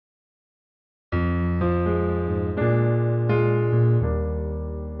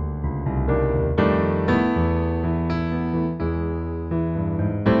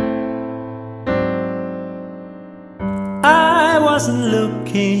wasn't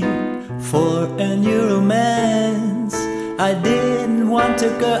looking for a new romance. I didn't want to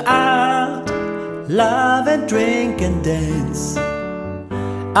go out, love and drink and dance.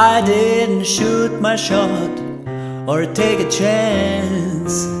 I didn't shoot my shot or take a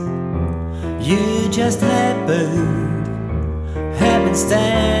chance. You just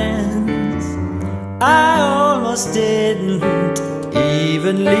happenstance. I almost didn't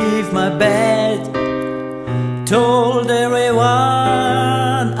even leave my bed. Told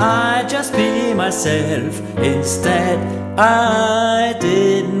everyone I'd just be myself instead. I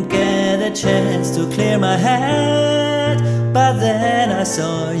didn't get a chance to clear my head, but then I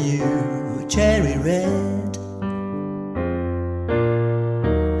saw you, cherry red.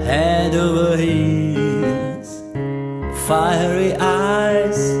 Head over heels, fiery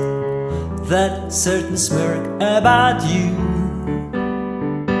eyes, that certain smirk about you.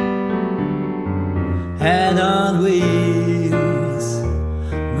 Head on wheels,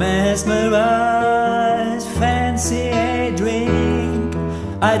 mesmerized, fancy a drink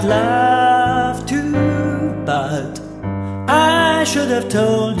I'd love to, but I should have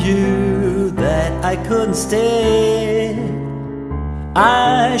told you that I couldn't stay.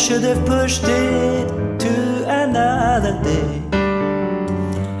 I should have pushed it to another day.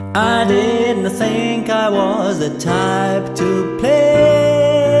 I didn't think I was the type to play.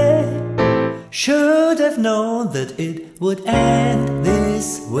 Should have known that it would end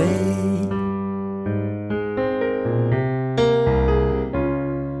this way.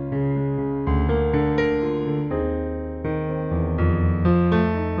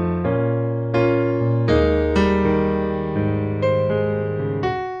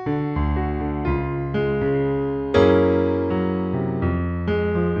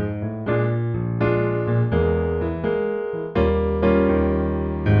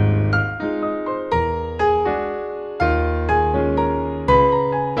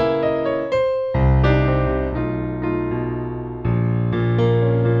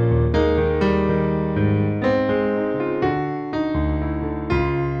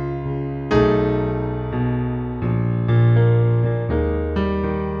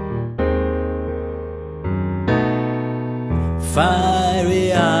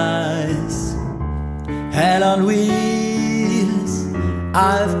 Fiery eyes, hell on wheels.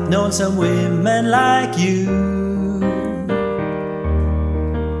 I've known some women like you.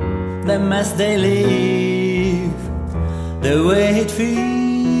 The mess they live, the way it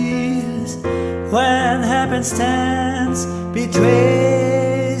feels when happenstance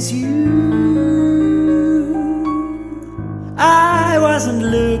betrays you. I wasn't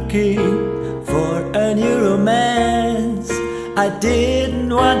looking for a new romance. I didn't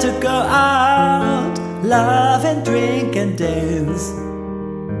want to go out, love and drink and dance.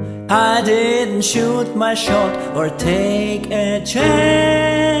 I didn't shoot my shot or take a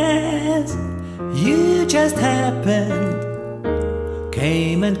chance. You just happened,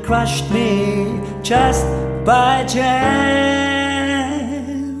 came and crushed me just by chance.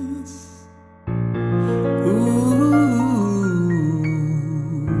 Ooh.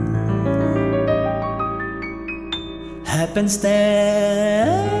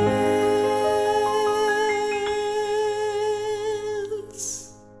 Happenstance.